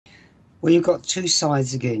Well, you've got two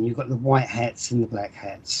sides again. You've got the white hats and the black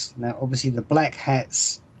hats. Now, obviously, the black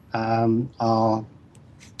hats are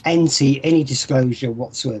anti any disclosure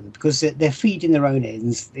whatsoever because they're feeding their own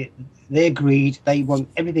ends. They're greed. They want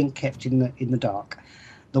everything kept in the dark.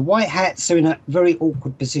 The white hats are in a very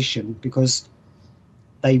awkward position because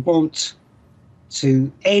they want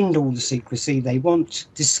to end all the secrecy. They want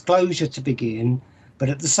disclosure to begin, but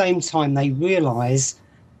at the same time, they realise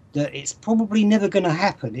that it's probably never going to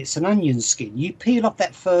happen. It's an onion skin. You peel off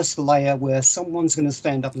that first layer where someone's going to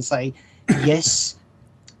stand up and say, yes,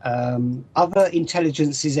 other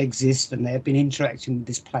intelligences exist and they've been interacting with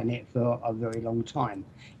this planet for a very long time.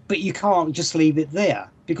 But you can't just leave it there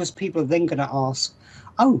because people are then going to ask,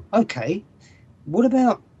 oh, okay, what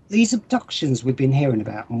about these abductions we've been hearing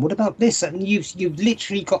about? And what about this? And you've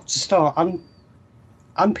literally got to start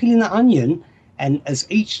unpeeling that onion. And as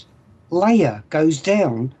each layer goes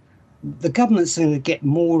down, the government's going to get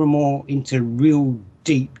more and more into real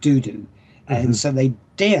deep doo-doo. And so they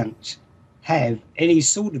daren't have any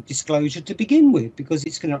sort of disclosure to begin with because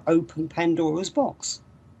it's going to open Pandora's box.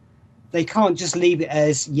 They can't just leave it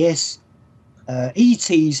as, yes,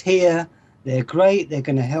 ET's here, they're great, they're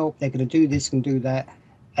going to help, they're going to do this and do that,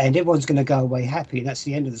 and everyone's going to go away happy, and that's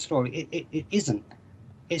the end of the story. It isn't.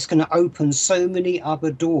 It's going to open so many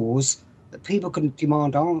other doors that people can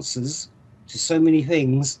demand answers to so many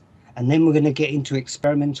things. And then we're going to get into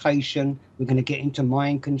experimentation. We're going to get into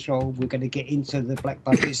mind control. We're going to get into the black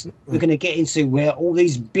budgets. We're going to get into where all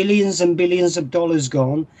these billions and billions of dollars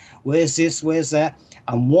gone. Where's this? Where's that?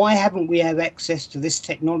 And why haven't we had access to this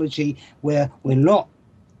technology where we're not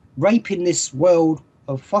raping this world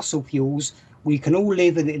of fossil fuels? We can all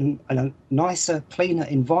live in a nicer, cleaner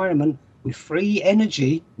environment with free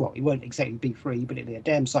energy. Well, it won't exactly be free, but it'll be a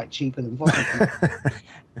damn sight cheaper than fossil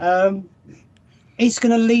fuels. It's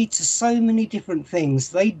going to lead to so many different things.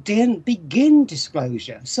 They didn't begin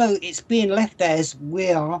disclosure. So it's being left as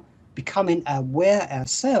we are becoming aware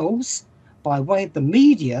ourselves by way of the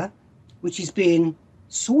media, which is being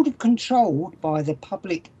sort of controlled by the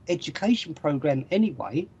public education program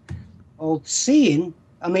anyway, of seeing,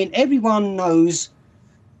 I mean, everyone knows,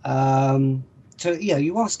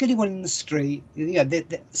 you ask anyone in the street,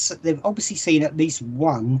 they've obviously seen at least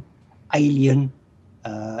one alien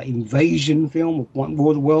invasion film of one War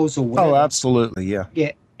of the Worlds or whatever. Oh, absolutely, yeah.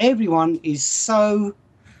 Yeah, everyone is so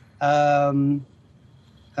up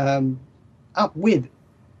with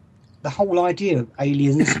the whole idea of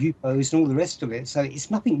aliens, UFOs, and all the rest of it. So it's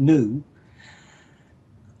nothing new.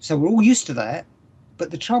 So we're all used to that. But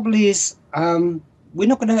the trouble is, we're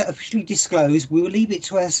not going to officially disclose. We'll leave it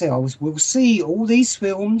to ourselves. We'll see all these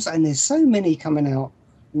films, and there's so many coming out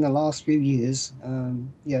in the last few years.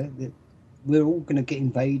 We're all going to get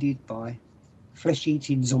invaded by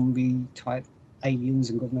flesh-eating zombie-type aliens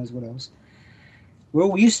and God knows what else. We're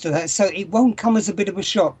all used to that, so it won't come as a bit of a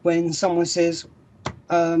shock when someone says,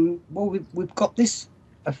 we've got this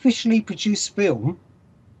officially produced film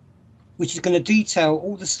which is going to detail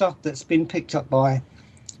all the stuff that's been picked up by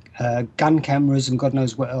gun cameras and God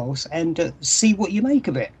knows what else, and see what you make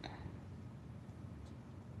of it.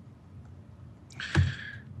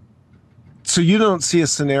 So you don't see a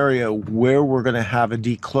scenario where we're going to have a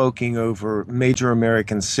decloaking over major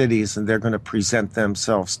American cities and they're going to present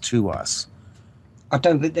themselves to us? I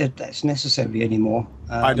don't think that's necessary anymore.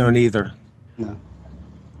 I don't either. No.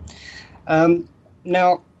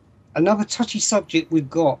 Now, another touchy subject we've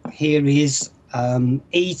got here is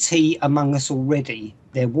ET among us already.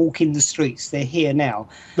 They're walking the streets. They're here now.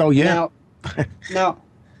 Oh, yeah. Now,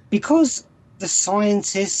 because the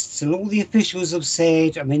scientists and all the officials have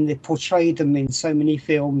said, I mean, they've portrayed them in so many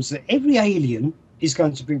films, that every alien is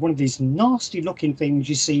going to be one of these nasty looking things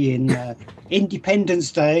you see in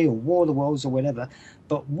Independence Day or War of the Worlds or whatever.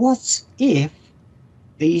 But what if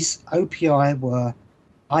these OPI were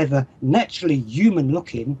either naturally human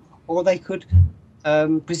looking or they could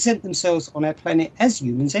present themselves on our planet as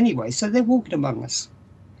humans anyway? So they're walking among us.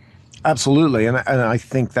 Absolutely. And I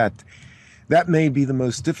think that may be the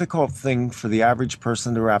most difficult thing for the average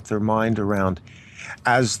person to wrap their mind around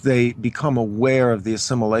as they become aware of the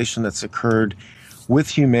assimilation that's occurred with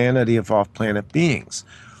humanity of off-planet beings.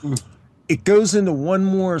 It goes into one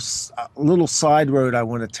more little side road I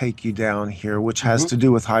want to take you down here, which has to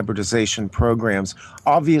do with hybridization programs.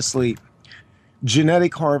 Obviously,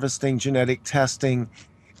 genetic harvesting, genetic testing,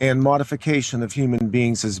 and modification of human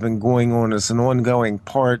beings has been going on as an ongoing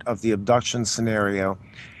part of the abduction scenario.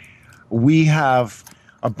 We have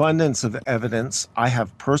abundance of evidence. I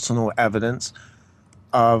have personal evidence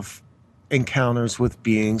of encounters with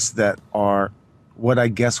beings that are what I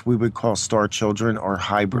guess we would call star children or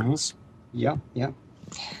hybrids. Yeah.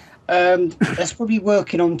 That's probably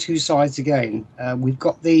working on two sides again. We've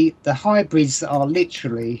got the hybrids that are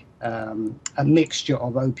literally a mixture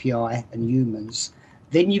of OPI and humans.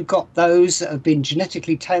 Then you've got those that have been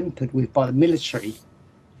genetically tampered with by the military,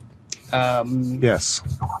 Yes.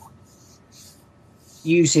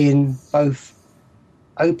 using both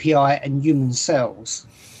OPI and human cells.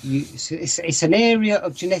 It's an area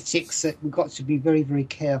of genetics that we've got to be very, very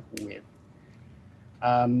careful with.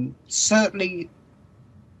 Certainly,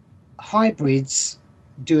 hybrids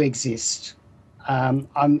do exist. I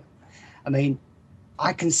mean,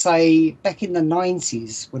 I can say back in the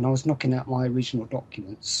 90s, when I was knocking out my original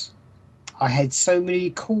documents, I had so many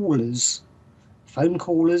callers, phone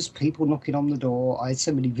callers, people knocking on the door. I had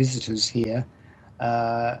so many visitors here.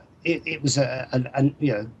 It was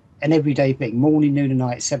an everyday thing, morning, noon, and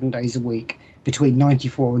night, 7 days a week between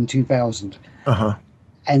 94 and 2000. Uh-huh.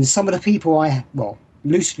 And some of the people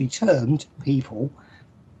loosely termed people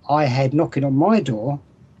I had knocking on my door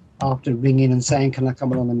after ringing and saying, "Can I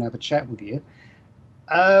come along and have a chat with you?"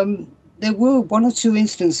 There were one or two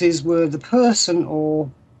instances where the person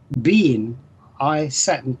or being I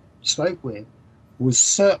sat and spoke with was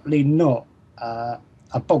certainly not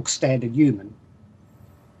a bog standard human.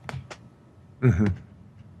 Mm-hmm.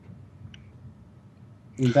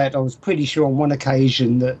 In fact, I was pretty sure on one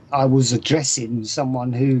occasion that I was addressing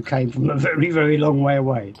someone who came from a very, very long way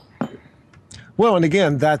away. Well, and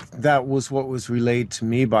again, that was what was relayed to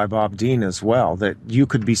me by Bob Dean as well, that you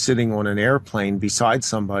could be sitting on an airplane beside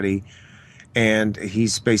somebody, and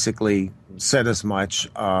he's basically said as much.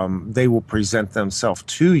 They will present themselves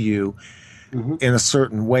to you in a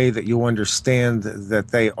certain way that you understand that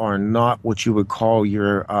they are not what you would call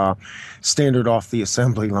your standard off the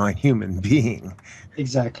assembly line human being.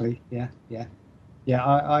 Exactly. Yeah.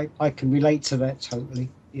 I can relate to that totally.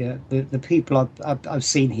 Yeah. The people I've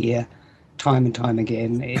seen here, time and time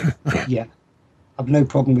again. I've no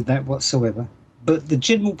problem with that whatsoever. But the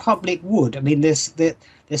general public would. I mean,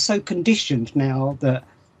 they're so conditioned now that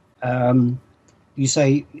you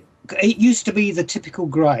say it used to be the typical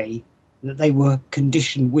grey that they were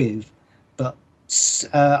conditioned with, but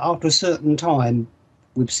after a certain time,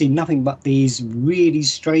 we've seen nothing but these really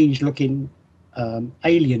strange-looking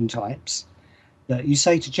alien types that you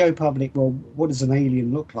say to Joe Public, well, what does an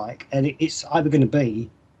alien look like? And it's either going to be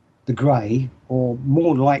the grey or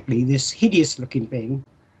more likely this hideous looking thing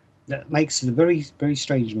that makes a very, very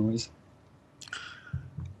strange noise.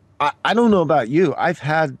 I don't know about you. I've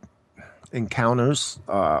had encounters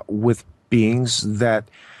with beings that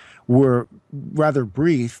were rather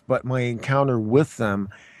brief, but my encounter with them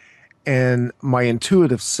and my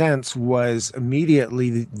intuitive sense was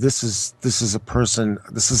immediately this is a person,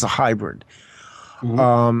 this is a hybrid.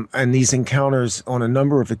 And these encounters on a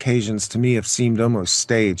number of occasions to me have seemed almost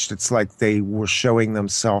staged. It's like they were showing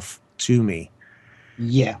themselves to me.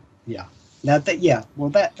 Yeah. Now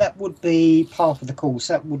that would be part of the course.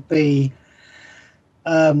 That would be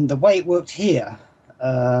the way it worked here.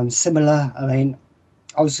 Similar. I mean,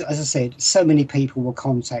 as I said, so many people were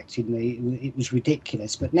contacting me. It was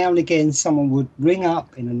ridiculous. But now and again, someone would ring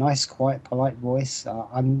up in a nice, quiet, polite voice.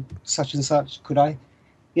 I'm such and such. Could I,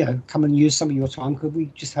 come and use some of your time? Could we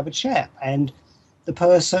just have a chat? And the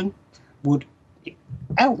person would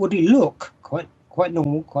outwardly look quite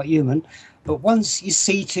normal, quite human. But once you're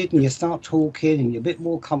seated and you start talking and you're a bit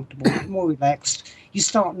more comfortable, a bit more relaxed, you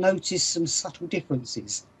start notice some subtle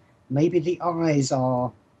differences. Maybe the eyes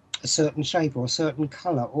are a certain shape or a certain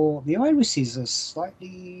colour, or the irises are slightly.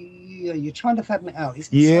 You're trying to fathom it out.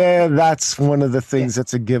 That's one of the things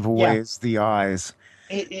that's a giveaway is the eyes.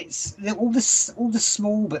 It's all the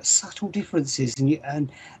small but subtle differences,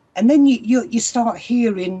 and then you start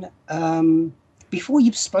hearing. Before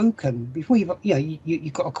you've spoken, before you've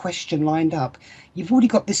got a question lined up, you've already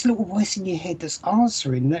got this little voice in your head that's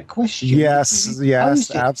answering that question. Yes,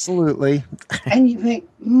 absolutely. And you think,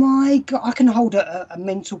 my God, I can hold a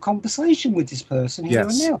mental conversation with this person here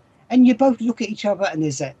and now. And you both look at each other and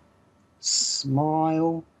there's that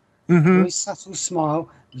smile, very subtle smile.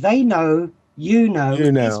 They know, you know.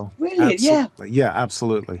 It's brilliant, absolutely. Yeah,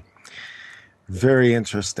 absolutely. Very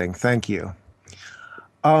interesting. Thank you.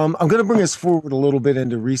 I'm going to bring us forward a little bit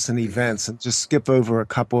into recent events and just skip over a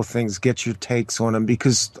couple of things, get your takes on them,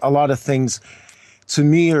 because a lot of things to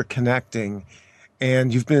me are connecting,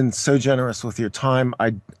 and you've been so generous with your time.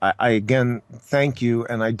 I again thank you,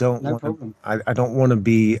 and I don't want to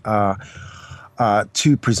be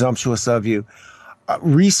too presumptuous of you.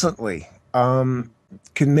 Recently,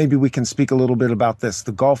 maybe we can speak a little bit about this: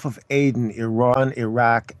 the Gulf of Aden, Iran,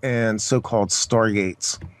 Iraq, and so-called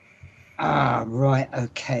stargates. Right,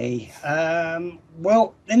 okay.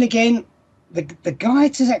 Well, then again, the guy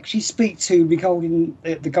to actually speak to regarding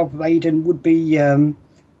the Gulf of Aden would be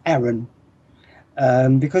Aaron,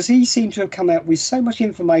 because he seemed to have come out with so much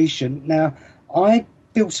information. Now, I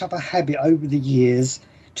built up a habit over the years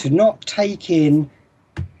to not take in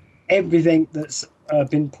everything that's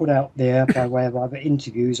been put out there by way of either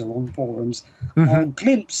interviews or on forums. I'll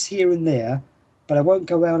glimpse here and there, but I won't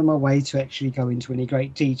go out of my way to actually go into any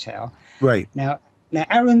great detail. Right. Now,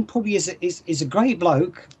 Aaron probably is a great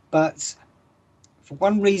bloke, but for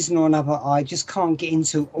one reason or another, I just can't get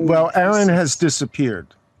into all. Well, Aaron has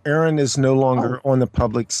disappeared. Aaron is no longer on the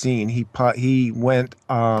public scene. He went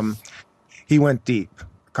deep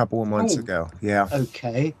a couple of months ago. Yeah.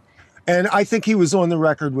 Okay. And I think he was on the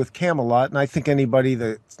record with Camelot, and I think anybody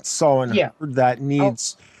that saw and heard that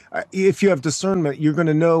needs, if you have discernment, you're going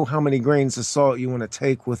to know how many grains of salt you want to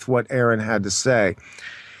take with what Aaron had to say.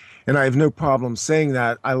 And I have no problem saying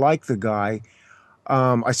that. I like the guy.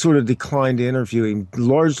 I sort of declined to interview him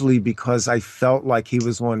largely because I felt like he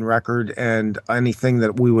was on record, and anything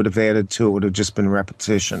that we would have added to it would have just been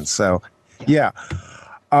repetition. So, yeah.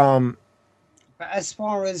 But as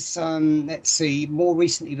far as, let's see, more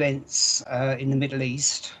recent events in the Middle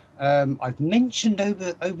East, I've mentioned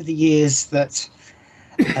over the years that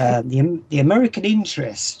the American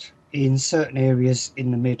interest in certain areas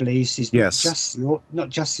in the Middle East is not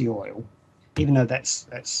just the oil, even though that's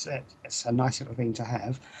a nice little thing to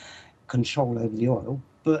have, control over the oil,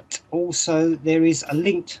 but also there is a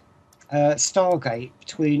linked Stargate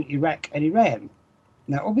between Iraq and Iran.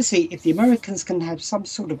 Now, obviously, if the Americans can have some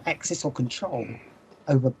sort of access or control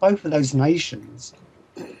over both of those nations,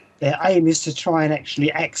 their aim is to try and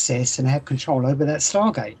actually access and have control over that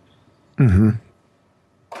Stargate. Mm-hmm.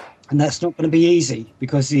 And that's not going to be easy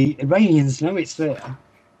because the Iranians know it's there,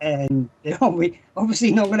 and they're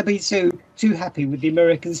obviously not going to be too happy with the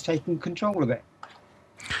Americans taking control of it.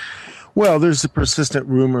 Well, there's the persistent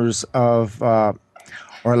rumors of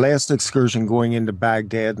our last excursion going into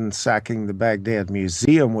Baghdad and sacking the Baghdad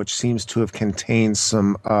Museum, which seems to have contained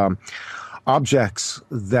some objects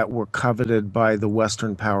that were coveted by the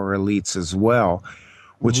Western power elites as well,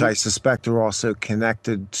 which I suspect are also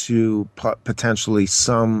connected to potentially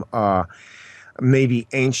some maybe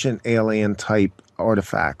ancient alien type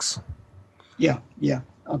artifacts. Yeah,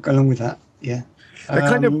 I'll go along with that. Yeah.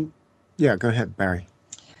 Yeah, go ahead, Barry.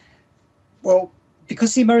 Well,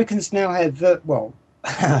 because the Americans now have,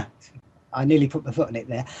 I nearly put my foot on it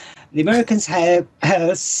there. The Americans have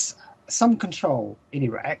some control in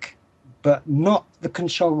Iraq, but not the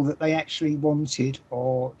control that they actually wanted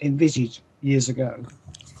or envisaged years ago.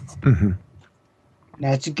 Mm-hmm.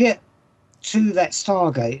 Now, to get to that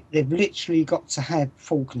Stargate, they've literally got to have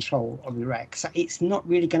full control of Iraq. So it's not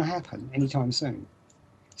really going to happen anytime soon.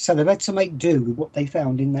 So they've had to make do with what they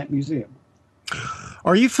found in that museum.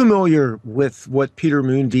 Are you familiar with what Peter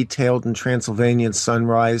Moon detailed in Transylvanian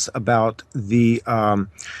Sunrise about the,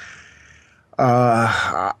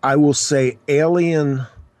 I will say, alien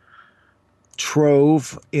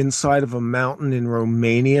trove inside of a mountain in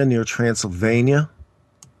Romania near Transylvania?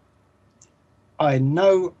 I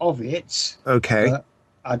know of it. Okay. But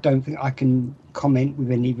I don't think I can comment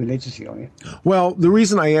with any validity on it. Well, the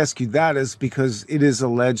reason I ask you that is because it is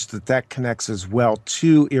alleged that that connects as well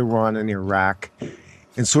to Iran and Iraq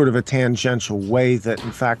in sort of a tangential way, that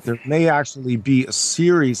in fact there may actually be a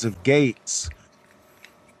series of gates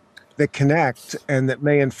that connect and that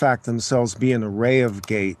may in fact themselves be an array of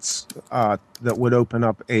gates that would open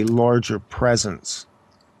up a larger presence.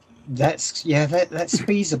 That's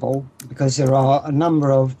feasible because there are a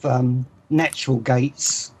number of natural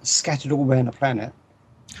gates scattered all around the planet.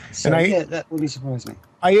 So that wouldn't surprise me.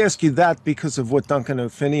 I ask you that because of what Duncan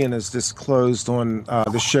O'Finian has disclosed on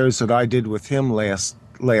the shows that I did with him last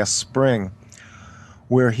spring,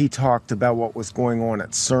 where he talked about what was going on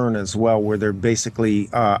at CERN as well, where they're basically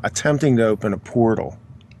attempting to open a portal.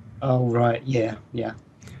 Oh, right. Yeah.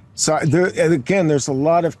 So there's a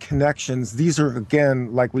lot of connections. These are,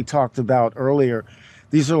 again, like we talked about earlier,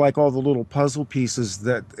 these are like all the little puzzle pieces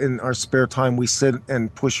that in our spare time we sit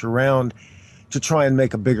and push around to try and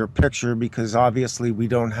make a bigger picture, because obviously we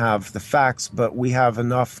don't have the facts, but we have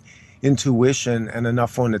enough intuition and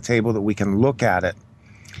enough on the table that we can look at it.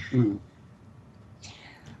 Mm.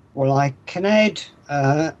 Well, I can add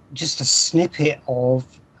just a snippet of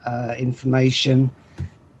information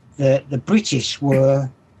that the British were,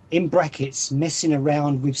 in brackets, messing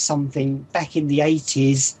around with something back in the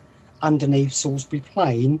 80s underneath Salisbury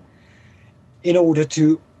Plain in order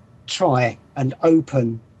to try and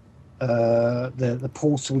open the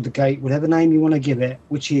portal, the gate, whatever name you want to give it,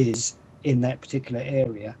 which is in that particular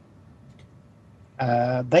area.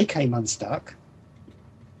 They came unstuck,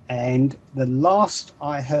 And the last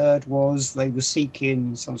I heard was they were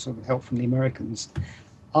seeking some sort of help from the Americans.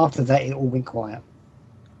 After that, it all went quiet.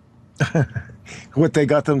 What, they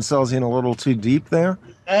got themselves in a little too deep there?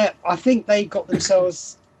 I think they got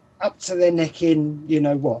themselves up to their neck in, you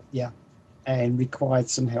know what, yeah, and required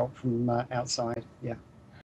some help from outside, yeah.